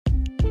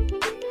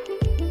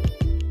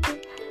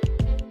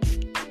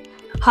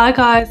Hi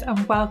guys,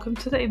 and welcome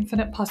to the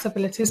Infinite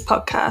Possibilities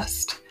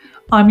podcast.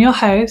 I'm your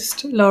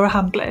host, Laura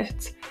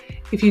Hamblett.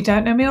 If you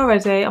don't know me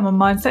already, I'm a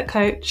mindset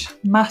coach,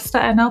 master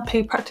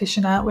NLP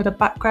practitioner with a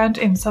background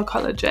in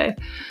psychology.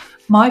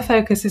 My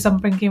focus is on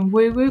bringing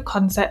woo-woo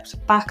concepts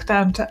back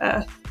down to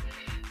earth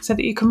so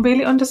that you can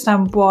really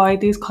understand why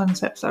these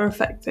concepts are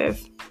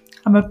effective.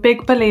 I'm a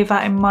big believer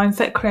in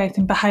mindset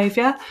creating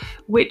behaviour,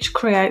 which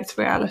creates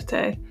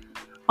reality.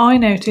 I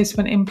noticed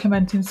when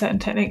implementing certain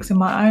techniques in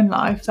my own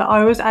life that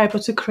I was able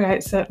to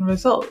create certain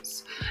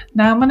results.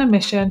 Now I'm on a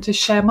mission to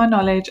share my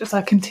knowledge as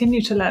I continue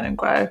to learn and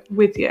grow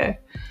with you.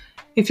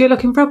 If you're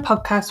looking for a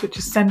podcast which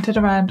is centred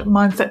around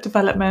mindset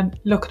development,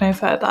 look no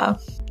further.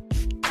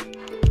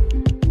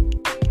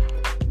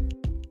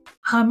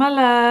 Hi my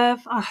love,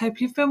 I hope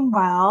you've been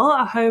well.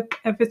 I hope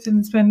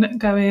everything's been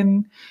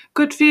going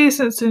good for you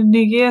since the new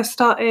year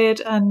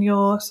started and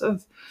you're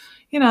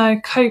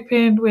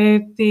coping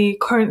with the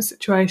current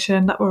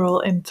situation that we're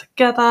all in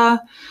together.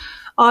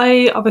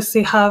 I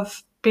obviously I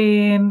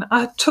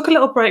took a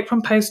little break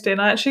from posting.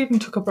 I actually even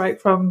took a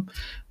break from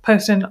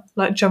posting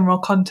like general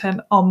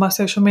content on my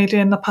social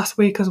media in the past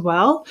week as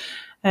well.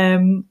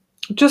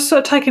 Just sort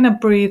of taking a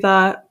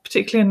breather,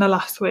 particularly in the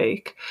last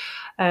week.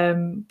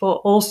 But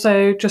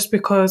also just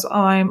because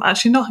I'm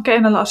actually not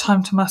getting a lot of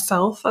time to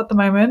myself at the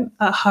moment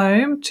at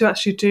home to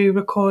actually do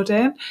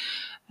recording.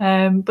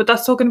 But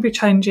that's all going to be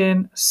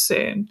changing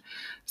soon.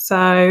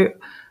 So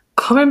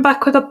coming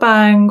back with a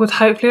bang with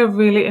hopefully a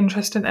really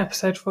interesting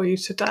episode for you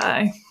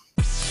today.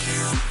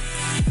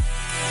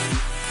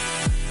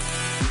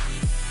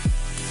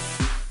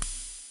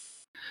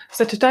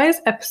 So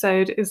today's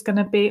episode is going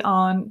to be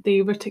on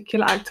the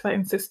reticular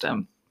activating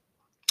system.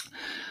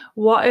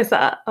 What is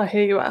that, I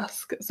hear you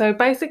ask? So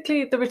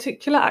basically the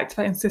reticular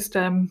activating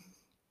system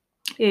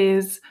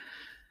is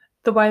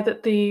the way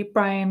that the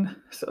brain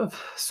sort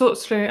of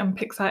sorts through and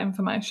picks out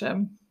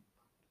information.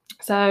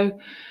 So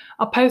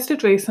I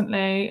posted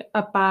recently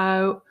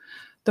about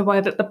the way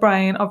that the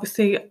brain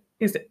obviously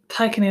is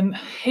taking in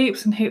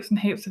heaps and heaps and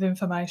heaps of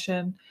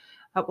information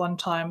at one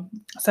time.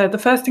 So the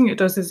first thing it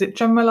does is it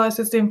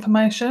generalizes the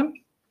information,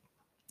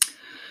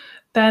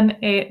 then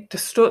it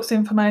distorts the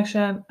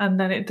information, and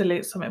then it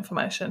deletes some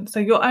information.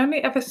 So you're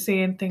only ever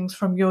seeing things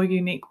from your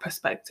unique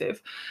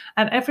perspective,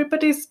 and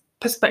everybody's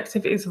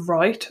perspective is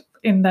right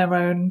in their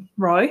own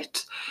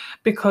right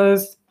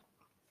because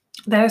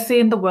they're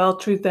seeing the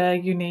world through their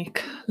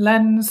unique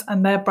lens,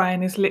 and their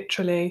brain is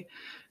literally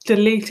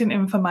deleting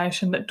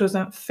information that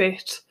doesn't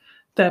fit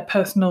their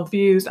personal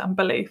views and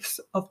beliefs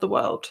of the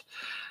world.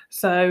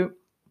 So,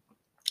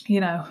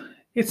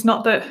 it's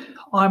not that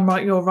I'm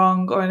right, you're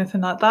wrong, or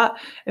anything like that.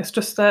 It's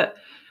just that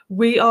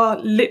we are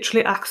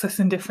literally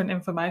accessing different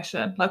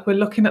information. Like we're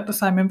looking at the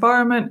same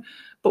environment,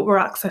 but we're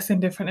accessing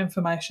different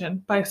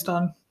information based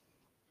on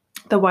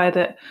the way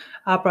that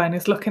our brain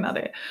is looking at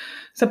it.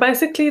 So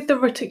basically the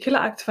reticular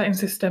activating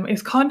system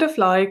is kind of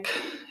like,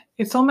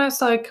 it's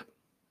almost like,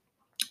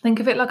 think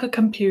of it like a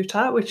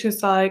computer, which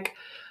is like,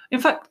 in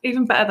fact,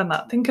 even better than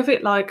that, think of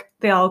it like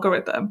the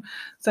algorithm.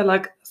 So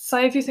like,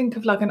 say if you think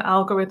of like an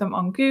algorithm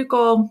on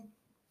Google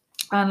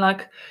and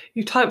like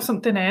you type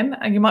something in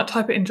and you might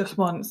type it in just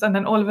once and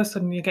then all of a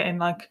sudden you're getting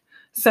like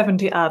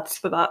 70 ads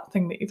for that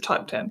thing that you've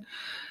typed in.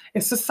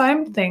 It's the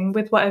same thing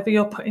with whatever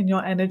you're putting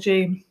your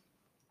energy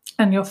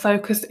and your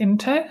focus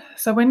into.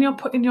 So when you're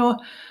putting your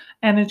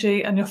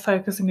energy and your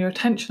focus and your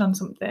attention on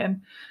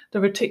something, the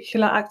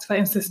reticular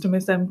activating system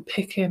is then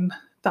picking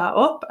that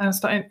up and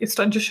it's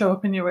starting to show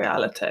up in your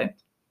reality.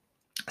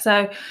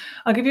 So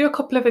I'll give you a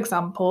couple of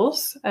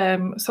examples.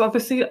 So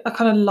obviously a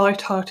kind of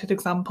light-hearted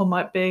example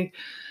might be,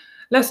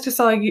 let's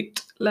say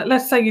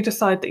you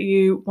decide that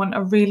you want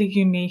a really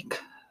unique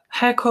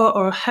haircut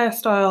or a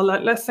hairstyle.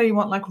 Like let's say you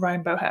want like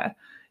rainbow hair.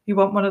 You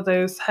want one of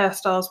those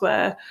hairstyles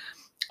where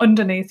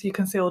underneath you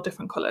can see all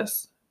different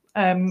colours.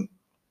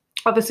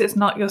 Obviously it's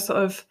not your sort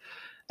of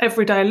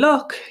everyday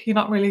look. You're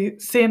not really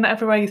seeing that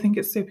everywhere. You think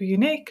it's super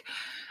unique.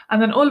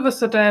 And then all of a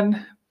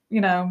sudden,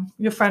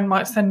 your friend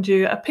might send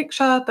you a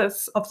picture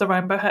that's of the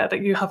rainbow hair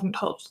that you haven't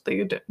told that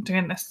you're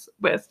doing this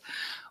with.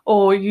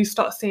 Or you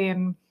start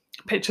seeing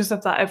pictures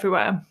of that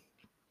everywhere,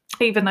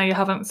 even though you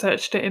haven't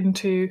searched it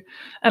into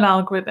an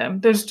algorithm.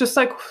 There's just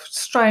like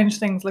strange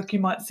things, like you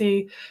might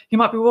be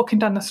walking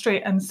down the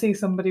street and see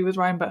somebody with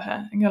rainbow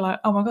hair and you're like,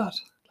 oh my God,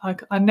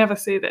 like I never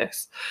see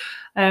this.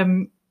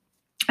 And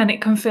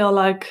it can feel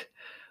like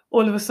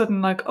all of a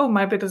sudden like, oh,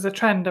 maybe there's a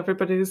trend,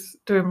 everybody's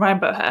doing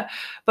rainbow hair.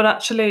 But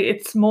actually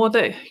it's more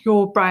that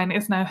your brain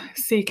is now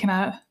seeking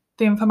out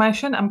the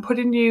information and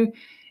putting you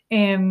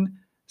in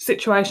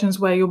situations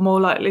where you're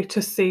more likely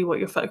to see what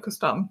you're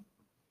focused on.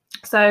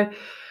 So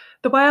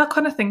the way I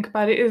kind of think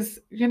about it is,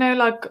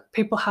 like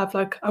people have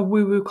like a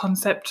woo-woo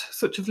concept,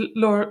 such as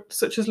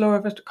law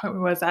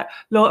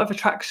of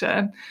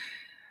attraction.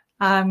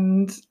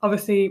 And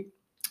obviously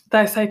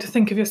they say to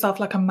think of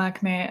yourself like a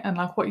magnet and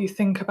like what you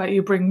think about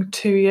you bring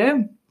to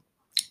you.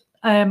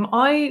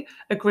 I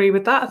agree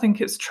with that. I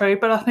think it's true,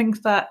 but I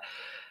think that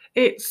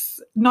it's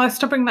nice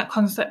to bring that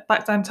concept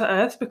back down to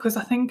earth, because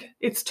I think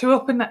it's too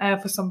up in the air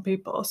for some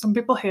people. Some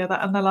people hear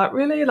that and they're like,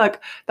 really?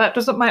 Like, that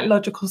doesn't make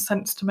logical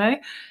sense to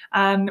me.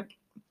 And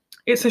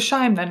it's a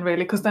shame then,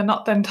 really, because they're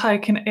not then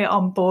taking it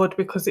on board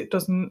because it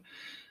doesn't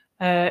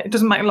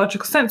make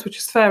logical sense, which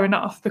is fair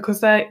enough,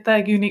 because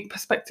their unique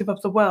perspective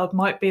of the world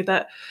might be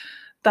that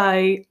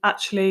they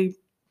actually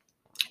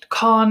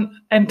can't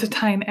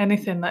entertain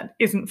anything that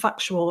isn't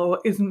factual or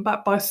isn't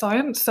backed by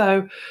science.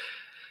 So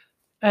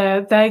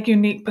their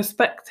unique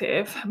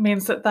perspective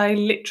means that they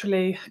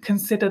literally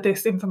consider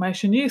this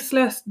information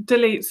useless,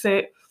 deletes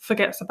it,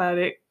 forgets about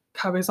it,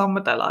 carries on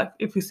with their life,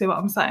 if you see what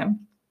I'm saying.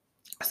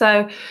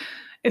 So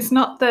it's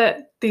not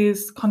that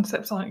these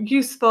concepts aren't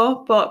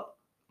useful, but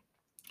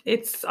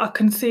I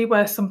can see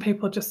where some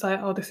people just say,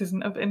 oh, this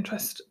isn't of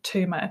interest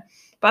to me.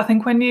 But I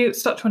think when you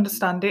start to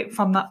understand it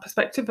from that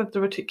perspective of the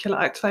reticular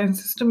activating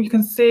system, you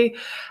can see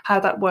how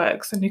that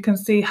works, and you can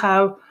see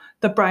how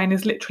the brain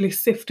is literally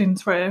sifting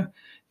through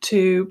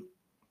to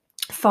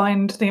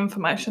find the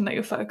information that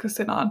you're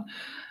focusing on.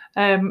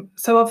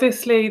 So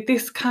obviously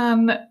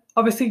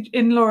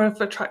in law of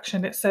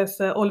attraction, it says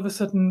that all of a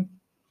sudden,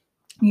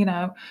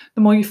 the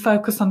more you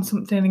focus on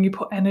something and you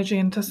put energy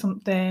into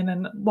something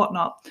and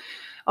whatnot,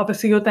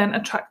 obviously you're then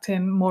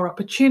attracting more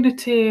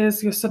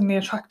opportunities, you're suddenly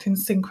attracting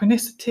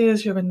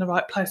synchronicities, you're in the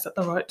right place at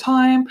the right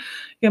time,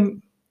 you're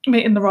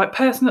meeting the right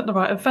person at the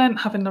right event,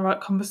 having the right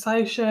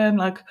conversation,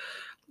 like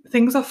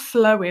things are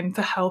flowing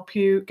to help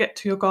you get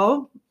to your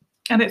goal.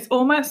 And it's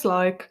almost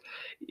like,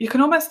 you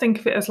can almost think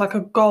of it as like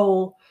a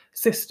goal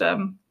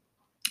system.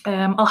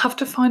 I'll have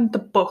to find the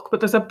book, but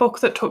there's a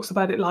book that talks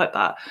about it like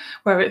that,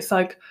 where it's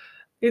like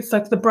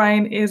the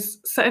brain is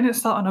setting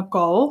its sight on a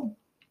goal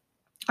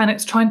and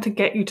it's trying to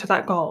get you to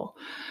that goal.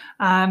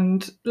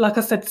 And like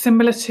I said,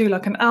 similar to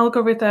like an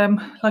algorithm,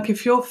 like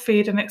if you're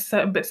feeding it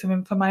certain bits of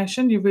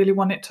information you really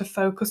want it to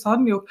focus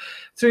on,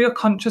 through your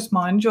conscious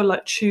mind, you're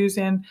like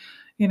choosing,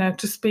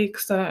 to speak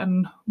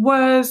certain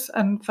words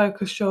and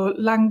focus your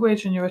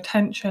language and your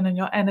attention and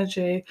your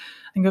energy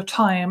and your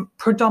time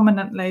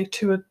predominantly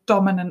to a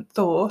dominant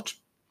thought.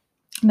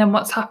 And then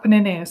what's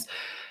happening is,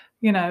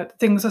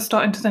 things are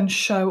starting to then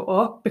show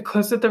up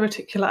because of the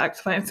reticular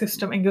activating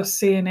system, and you're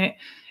seeing it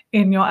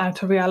in your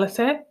outer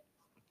reality.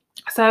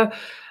 So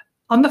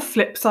on the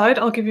flip side,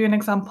 I'll give you an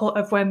example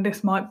of when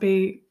this might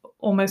be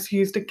almost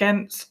used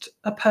against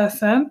a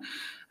person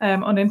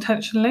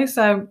unintentionally.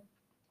 So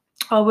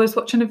I was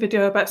watching a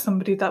video about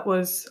somebody that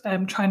was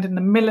trained in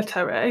the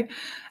military,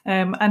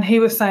 and he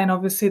was saying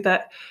obviously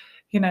that,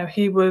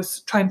 he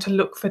was trying to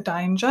look for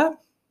danger,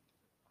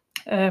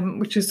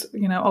 which is,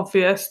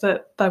 obvious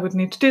that they would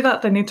need to do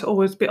that. They need to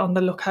always be on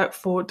the lookout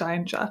for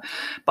danger.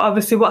 But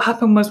obviously what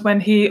happened was, when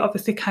he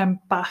obviously came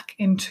back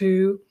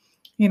into,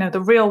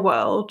 the real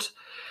world,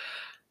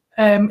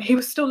 he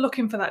was still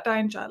looking for that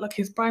danger. Like,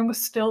 his brain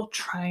was still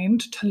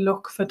trained to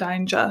look for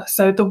danger.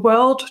 So the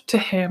world to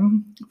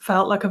him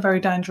felt like a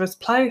very dangerous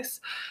place.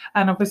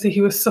 And obviously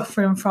he was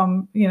suffering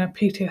from,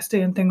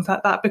 PTSD and things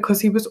like that, because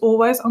he was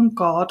always on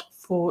guard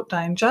for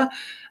danger.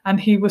 And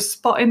he was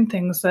spotting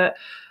things that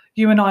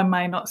you and I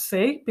may not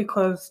see,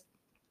 because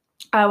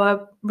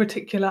our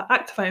reticular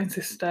activating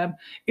system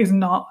is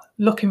not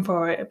looking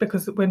for it,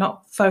 because we're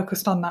not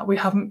focused on that. We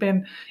haven't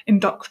been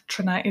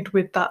indoctrinated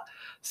with that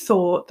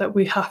thought that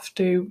we have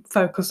to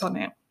focus on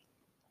it.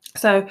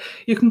 So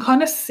you can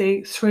kind of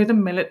see through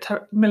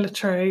the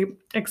military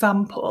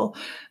example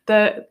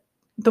that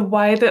the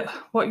way that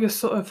what you're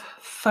sort of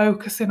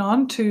focusing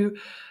on to,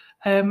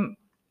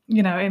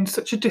 in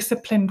such a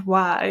disciplined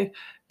way,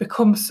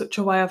 becomes such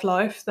a way of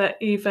life that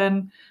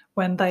even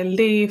when they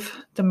leave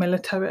the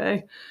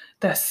military,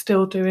 they're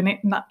still doing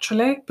it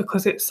naturally,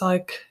 because it's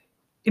like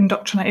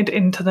indoctrinated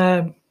into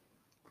their,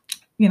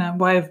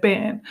 way of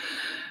being.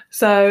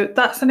 So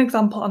that's an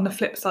example on the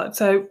flip side.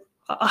 So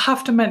I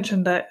have to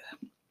mention that,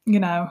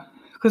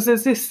 because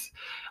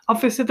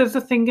there's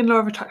a thing in law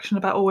of attraction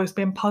about always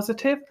being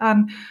positive,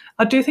 and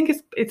I do think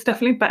it's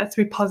definitely better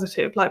to be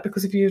positive, like,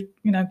 because if you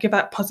give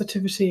out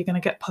positivity, you're going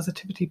to get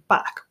positivity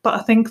back. But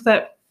I think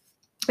that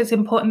it's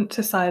important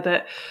to say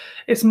that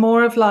it's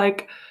more of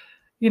like,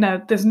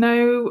 there's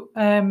no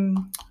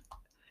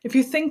if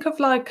you think of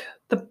like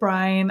the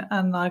brain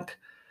and like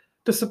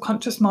the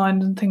subconscious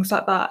mind and things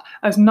like that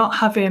as not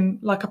having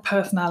like a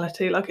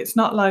personality, like it's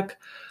not like,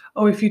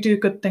 oh, if you do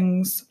good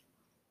things,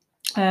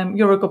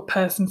 you're a good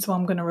person, so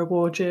I'm going to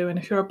reward you, and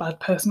if you're a bad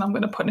person, I'm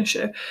going to punish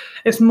you.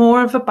 It's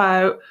more of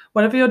about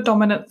whatever your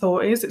dominant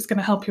thought is, it's going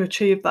to help you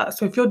achieve that.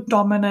 So if your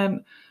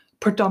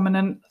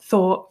predominant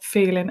thought,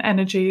 feeling,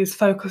 energy is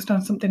focused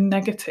on something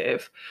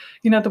negative,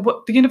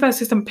 the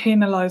universe isn't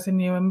penalizing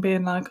you and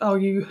being like, oh,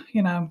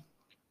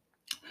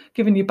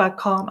 giving you bad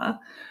karma.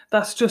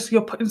 That's just,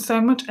 you're putting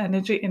so much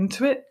energy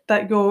into it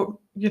that your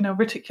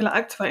reticular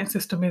activating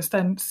system is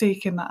then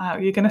seeking that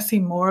out. You're going to see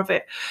more of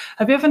it.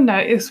 Have you ever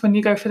noticed when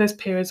you go through those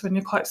periods when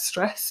you're quite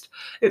stressed,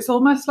 it's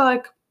almost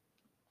like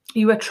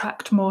you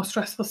attract more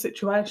stressful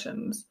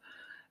situations?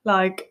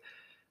 Like,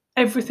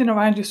 everything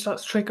around you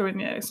starts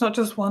triggering you. It's not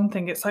just one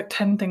thing, it's like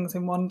 10 things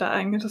in one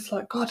day, and you're just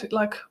like, God,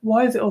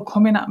 why is it all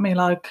coming at me?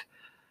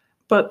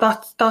 But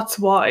that's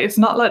why. It's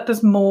not like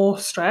there's more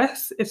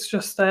stress. It's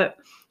just that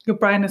your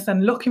brain is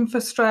then looking for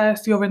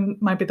stress. You're in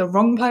maybe the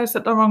wrong place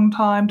at the wrong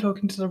time,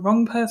 talking to the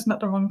wrong person at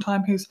the wrong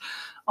time who's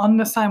on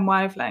the same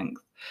wavelength.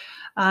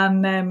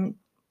 And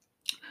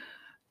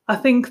I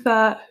think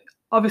that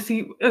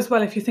obviously as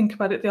well, if you think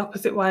about it the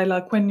opposite way,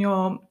 like when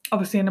you're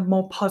obviously in a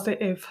more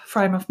positive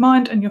frame of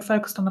mind and you're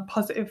focused on a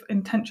positive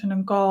intention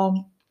and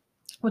goal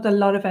with a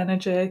lot of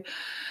energy,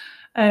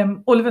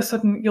 all of a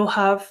sudden you'll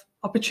have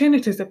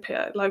opportunities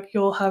appear. Like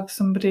you'll have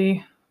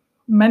somebody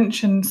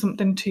mention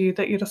something to you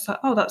that you're just like,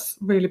 oh, that's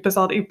really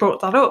bizarre that you brought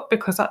that up,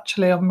 because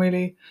actually I'm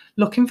really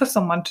looking for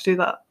someone to do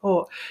that.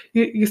 Or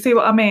you see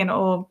what I mean?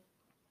 Or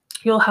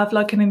you'll have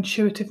like an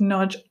intuitive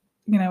nudge,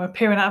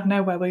 appearing out of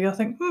nowhere where you'll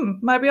think,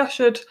 maybe I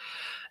should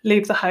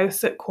leave the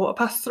house at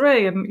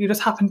 3:15, and you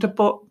just happen to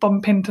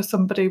bump into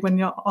somebody when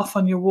you're off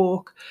on your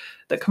walk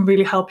that can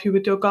really help you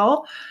with your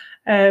goal.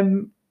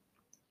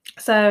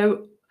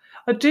 So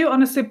I do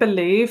honestly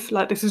believe,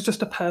 like this is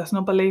just a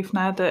personal belief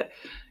now, that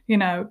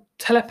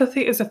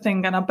telepathy is a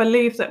thing, and I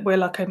believe that we're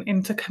like an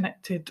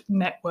interconnected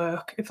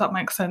network, if that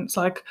makes sense.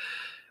 Like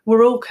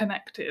we're all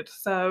connected.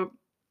 So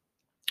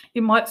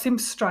it might seem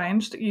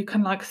strange that you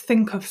can like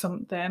think of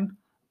something,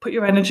 put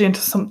your energy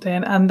into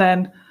something, and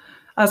then,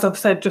 as I've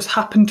said, just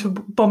happen to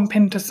bump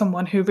into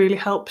someone who really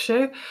helps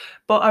you.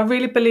 But I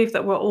really believe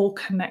that we're all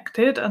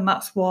connected, and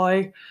that's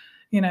why,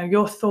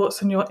 your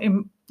thoughts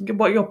and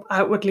what you're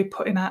outwardly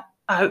putting out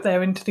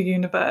there into the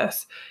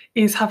universe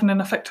is having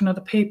an effect on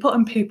other people,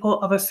 and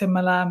people of a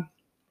similar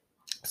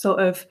sort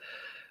of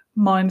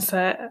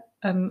mindset.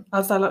 And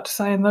as I like to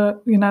say in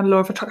the law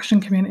of attraction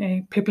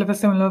community, people of a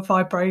similar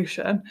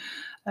vibration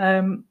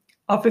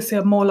obviously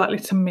are more likely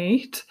to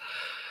meet.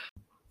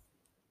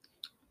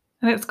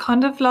 And it's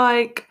kind of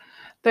like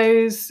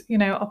those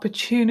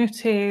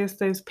opportunities,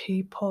 those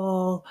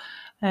people,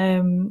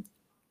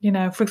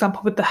 for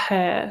example with the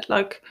hair,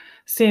 like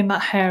seeing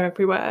that hair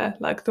everywhere,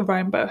 like the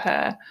rainbow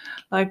hair,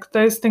 like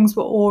those things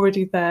were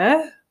already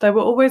there. They were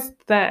always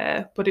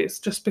there, but it's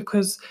just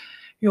because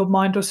your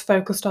mind was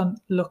focused on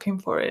looking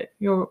for it.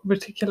 Your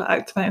reticular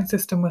activating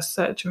system was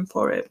searching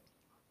for it,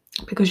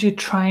 because you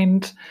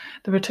trained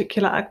the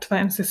reticular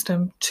activating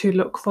system to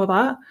look for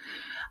that.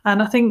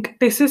 And I think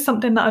this is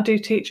something that I do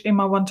teach in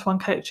my one-to-one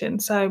coaching.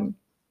 So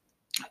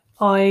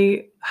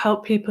I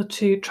help people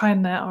to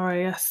train their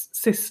RAS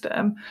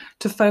system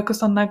to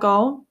focus on their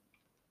goal,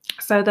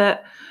 so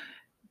that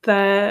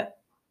their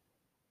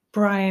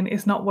brain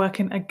is not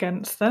working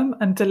against them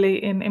and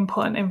deleting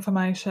important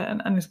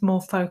information, and is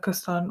more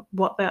focused on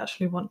what they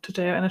actually want to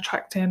do and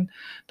attracting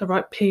the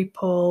right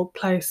people,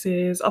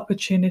 places,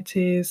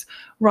 opportunities,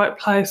 right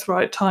place,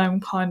 right time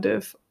kind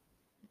of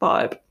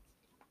vibe.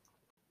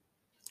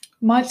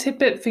 My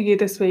tidbit for you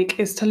this week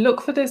is to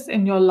look for this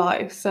in your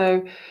life.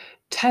 So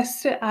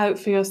test it out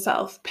for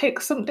yourself.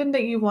 Pick something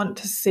that you want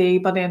to see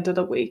by the end of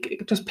the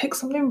week. Just pick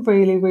something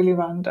really, really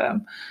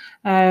random.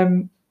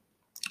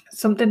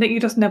 Something that you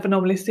just never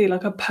normally see,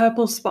 like a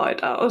purple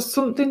spider or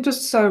something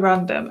just so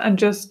random, and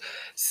just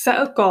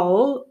set a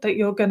goal that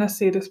you're going to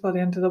see this by the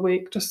end of the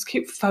week. Just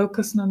keep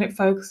focusing on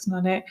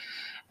it.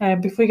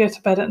 And before you go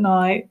to bed at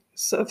night,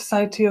 sort of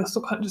say to your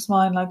subconscious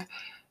mind, like,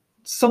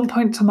 some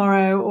point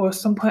tomorrow or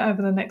some point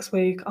over the next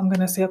week, I'm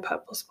going to see a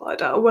purple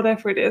spider, or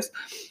whatever it is.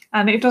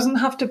 And it doesn't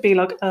have to be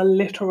like a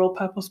literal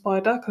purple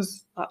spider,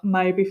 because that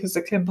may be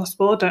physically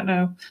impossible. I don't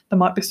know. There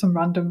might be some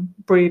random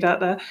breed out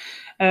there.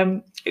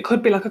 It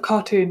could be like a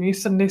cartoon. You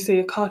suddenly see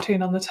a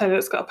cartoon on the telly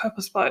that's got a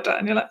purple spider,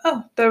 and you're like,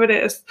 oh, there it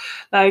is.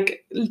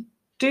 Like,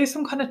 do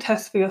some kind of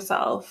test for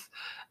yourself.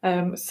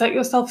 Set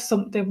yourself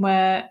something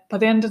where by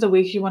the end of the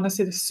week you want to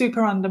see the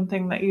super random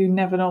thing that you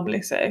never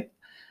normally see.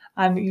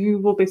 And you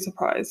will be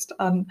surprised.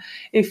 And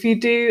if you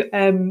do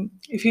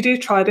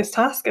try this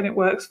task and it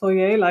works for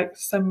you, like,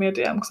 send me a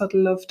DM, because I'd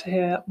love to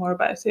hear more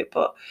about it.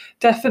 But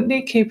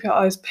definitely keep your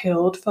eyes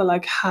peeled for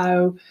like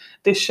how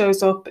this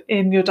shows up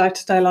in your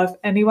day-to-day life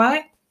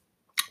anyway.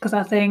 Because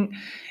I think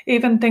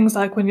even things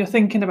like when you're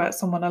thinking about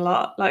someone a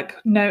lot, like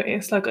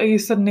notice, like, are you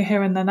suddenly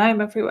hearing their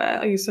name everywhere?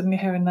 Are you suddenly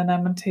hearing their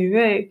name on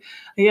TV?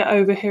 Are you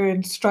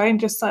overhearing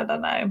strangers say their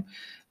name?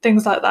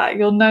 Things like that.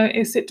 You'll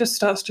notice it just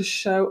starts to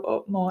show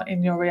up more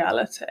in your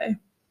reality.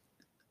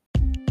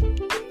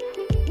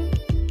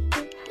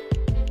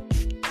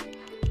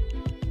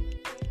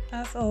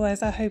 As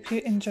always, I hope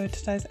you enjoyed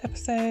today's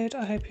episode.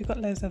 I hope you got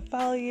loads of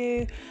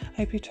value. I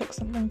hope you took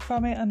something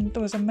from it and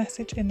there was a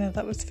message in there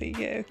that was for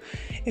you.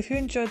 If you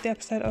enjoyed the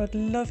episode, I would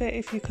love it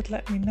if you could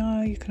let me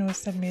know. You can always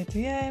send me a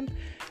DM,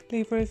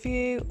 leave a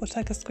review, or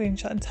take a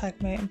screenshot and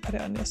tag me and put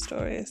it on your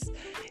stories.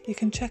 You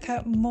can check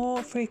out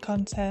more free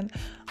content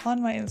on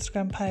my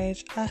Instagram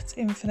page at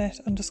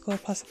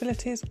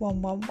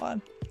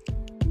infinite_possibilities111.